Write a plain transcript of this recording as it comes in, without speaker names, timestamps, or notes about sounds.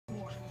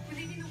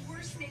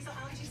reduce nasal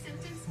allergy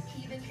symptoms,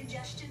 even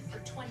congestion, for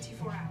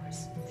 24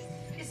 hours.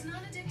 It's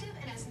non-addictive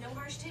and has no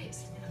harsh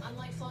taste. And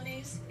unlike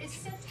Flonase, it's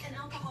scent and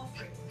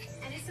alcohol-free.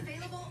 And it's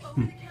available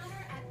over the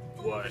counter at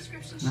full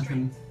prescription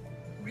strength.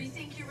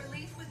 Rethink your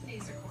relief with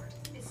Nasacort.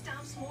 It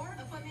stops more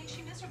of what makes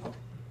you miserable.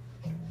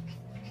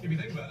 If you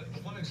think about it,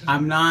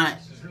 I'm not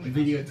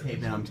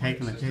videotaping, I'm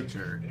taking a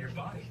picture.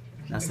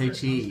 Now say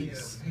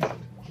cheese.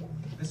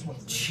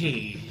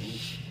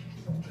 Cheese.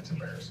 That's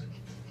embarrassing.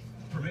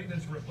 For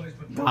maintenance and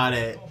replacement, Got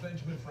it.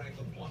 Benjamin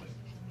Franklin Plumbing.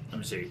 Let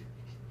me see.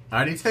 I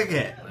already took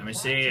it. Let me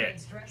see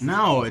it.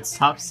 No, it's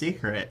top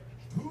secret.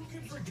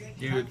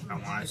 Dude, I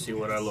want to see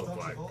what I look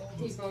like.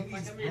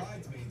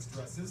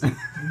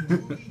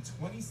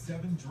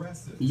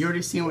 You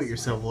already seen what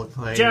yourself look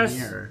like in Just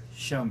here.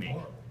 show me.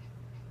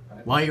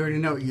 Why, you already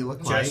know what you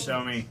look like? Just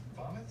show me.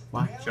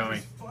 Why? Show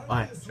me.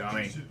 Why? Show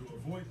me.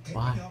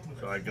 Why?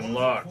 So I can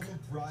look.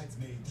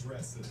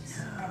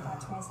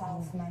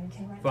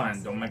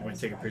 Fine, don't make me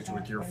take a picture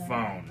with your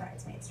phone.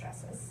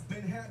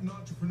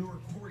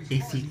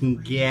 If you can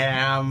get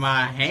out of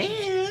my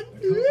hand.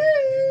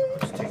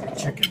 Let's take a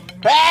chicken.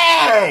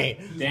 Hey!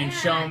 Then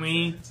show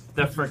me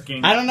the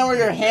freaking. I don't know where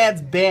your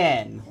hand's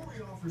been.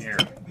 Here.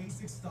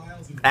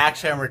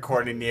 Actually, I'm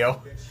recording you.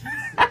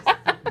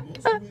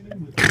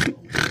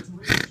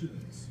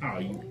 Oh,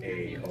 you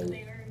a-hole.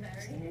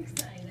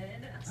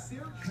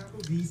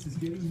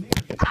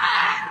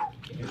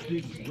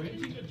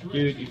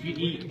 Dude,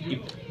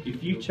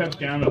 if you chuck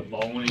down a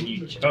bone and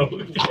you choke,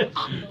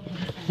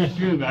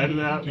 you mad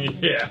about me?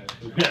 Yeah.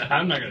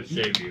 I'm not gonna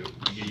save you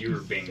because you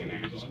were being an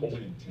asshole.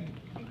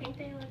 I think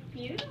they look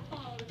beautiful.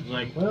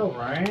 Like, well,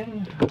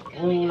 Ryan,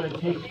 what would it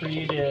take for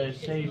you to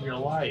save your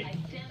life?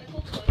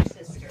 Identical twin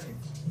sisters.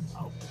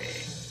 Hold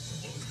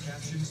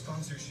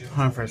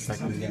on for a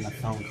second, I'm getting a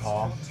phone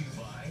call.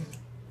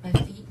 My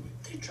feet,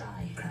 they're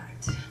dry,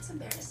 cracked. It's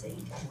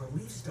embarrassing.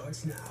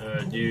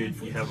 Dude,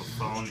 you have a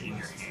phone in your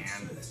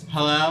hand.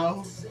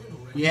 Hello?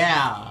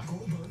 Yeah.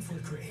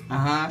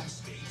 Uh-huh.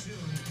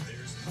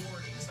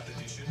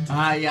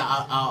 Yeah,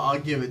 I'll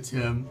give it to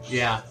him.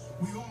 Yeah.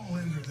 I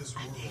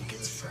think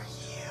it's for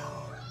you.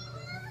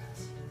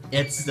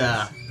 It's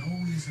the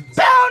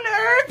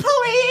Boner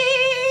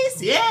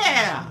Police!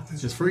 Yeah!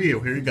 It's just for you.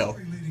 Here you go.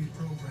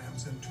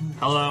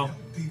 Hello?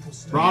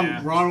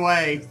 Wrong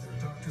way.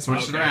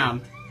 Switch it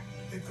around.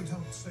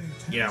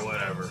 Yeah,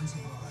 whatever.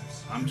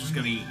 I'm just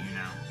gonna eat you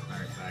now.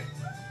 Alright,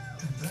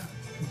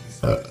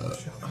 bye.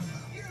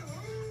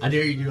 I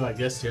dare you to do like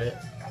this to it.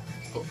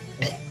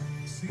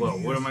 Well,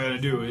 what am I gonna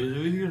do?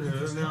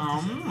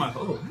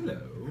 Oh, hello.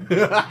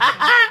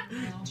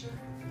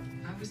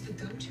 I was the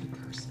go-to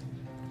person.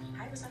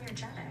 I was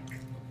energetic.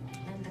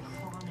 And the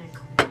chronic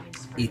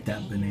widespread Eat that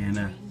pain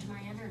banana. drained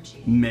my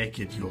energy. Make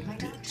it your My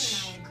doctor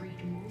bitch. now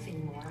agreed moving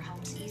more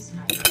helps ease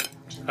my energy.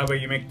 How about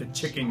you make the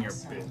chicken your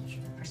bitch?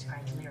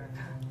 Prescribed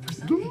Lyrica. For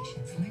some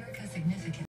patients, Lyrica significantly